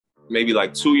maybe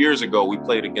like 2 years ago, we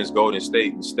played against Golden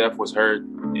State and Steph was hurt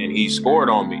and he scored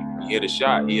on me. He hit a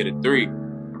shot, he hit a three,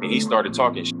 and he started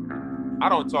talking shit. I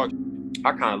don't talk shit.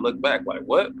 I kind of look back like,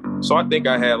 what? So I think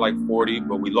I had like 40,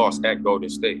 but we lost at Golden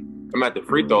State. I'm at the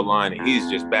free throw line and he's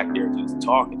just back there just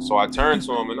talking. So I turned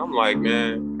to him and I'm like,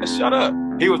 man, shut up.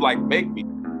 He was like, make me.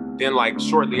 Then like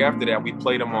shortly after that, we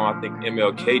played him on, I think,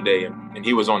 MLK Day, and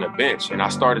he was on the bench. And I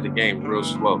started the game real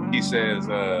slow. He says,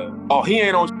 oh, he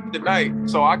ain't on tonight.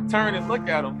 So I turn and look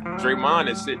at him. Draymond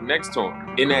is sitting next to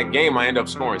him. In that game, I end up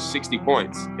scoring 60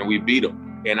 points and we beat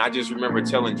him. And I just remember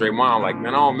telling Draymond, like,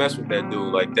 man, I don't mess with that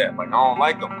dude like that. Like, I don't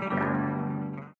like him.